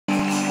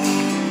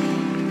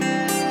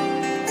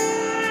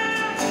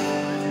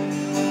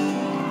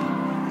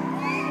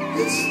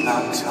It's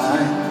not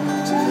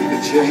time to make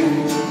a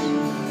change.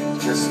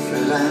 Just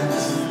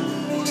relax,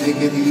 take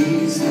it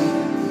easy.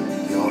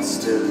 You're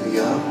still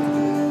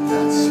young,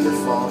 that's your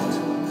fault.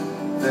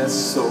 There's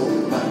so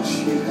much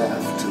you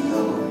have to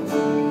know.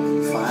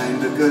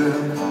 Find a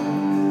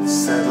girl,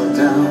 settle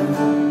down.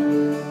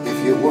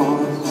 If you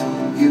want,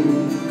 you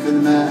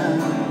can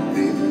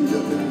marry.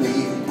 Look at me,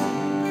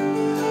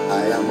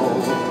 I am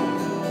old,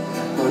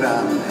 but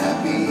I'm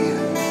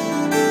happy.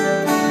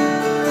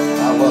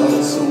 I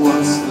was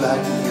once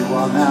like you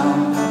are now,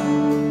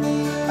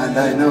 and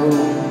I know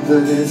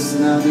that it's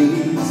not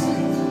easy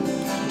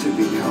to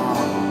be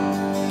calm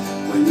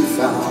when you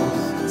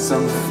found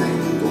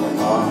something going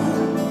on.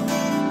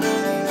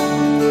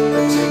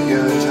 But take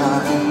your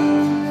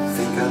time,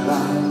 think a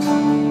lot,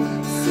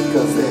 think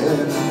of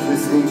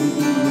everything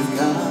you've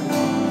got.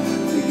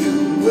 You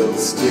will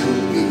still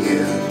be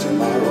here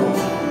tomorrow,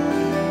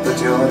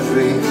 but your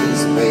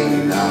dreams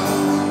may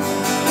not.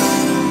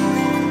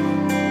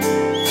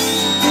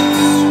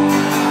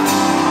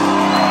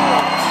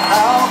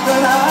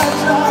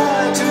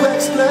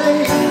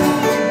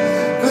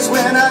 Cause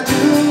when I do,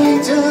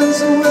 he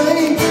turns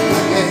away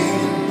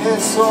again.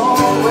 It's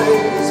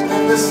always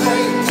been the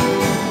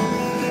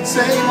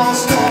same old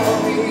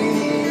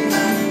story.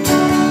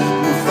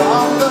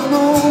 From the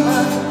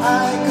moment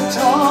I could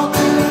talk,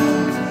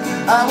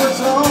 I was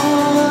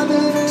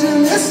wanted to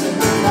listen.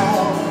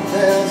 Now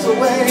there's a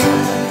way,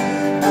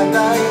 and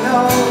I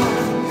know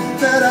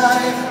that I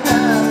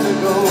have to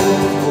go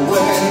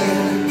away.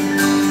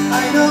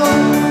 I know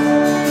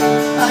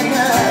I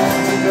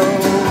have to go.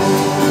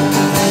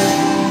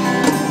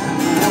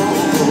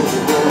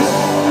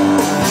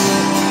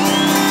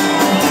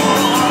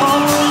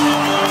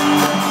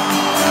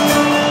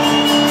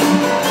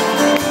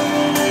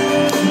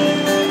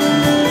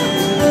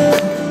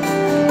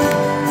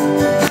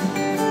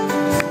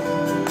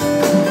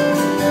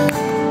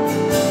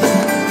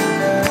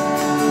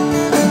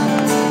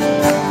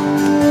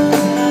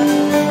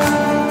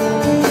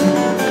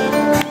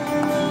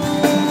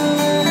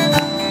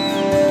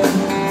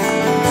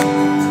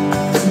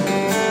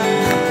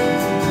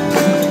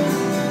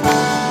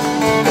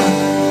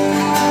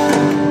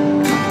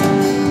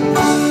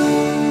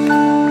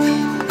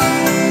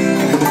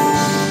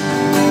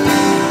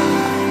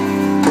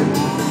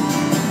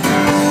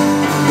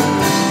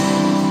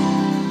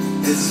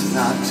 It's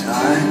not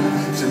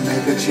time to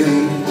make a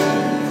change.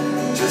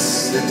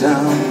 Just sit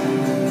down,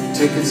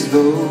 take it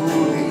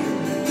slowly.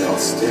 You're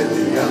still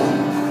young,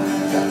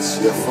 that's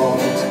your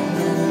fault.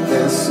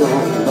 There's so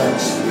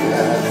much you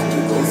have to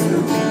go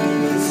through.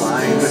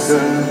 Find a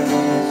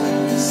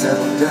girl,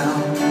 settle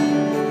down.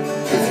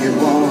 If you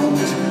want,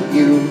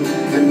 you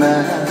can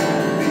marry.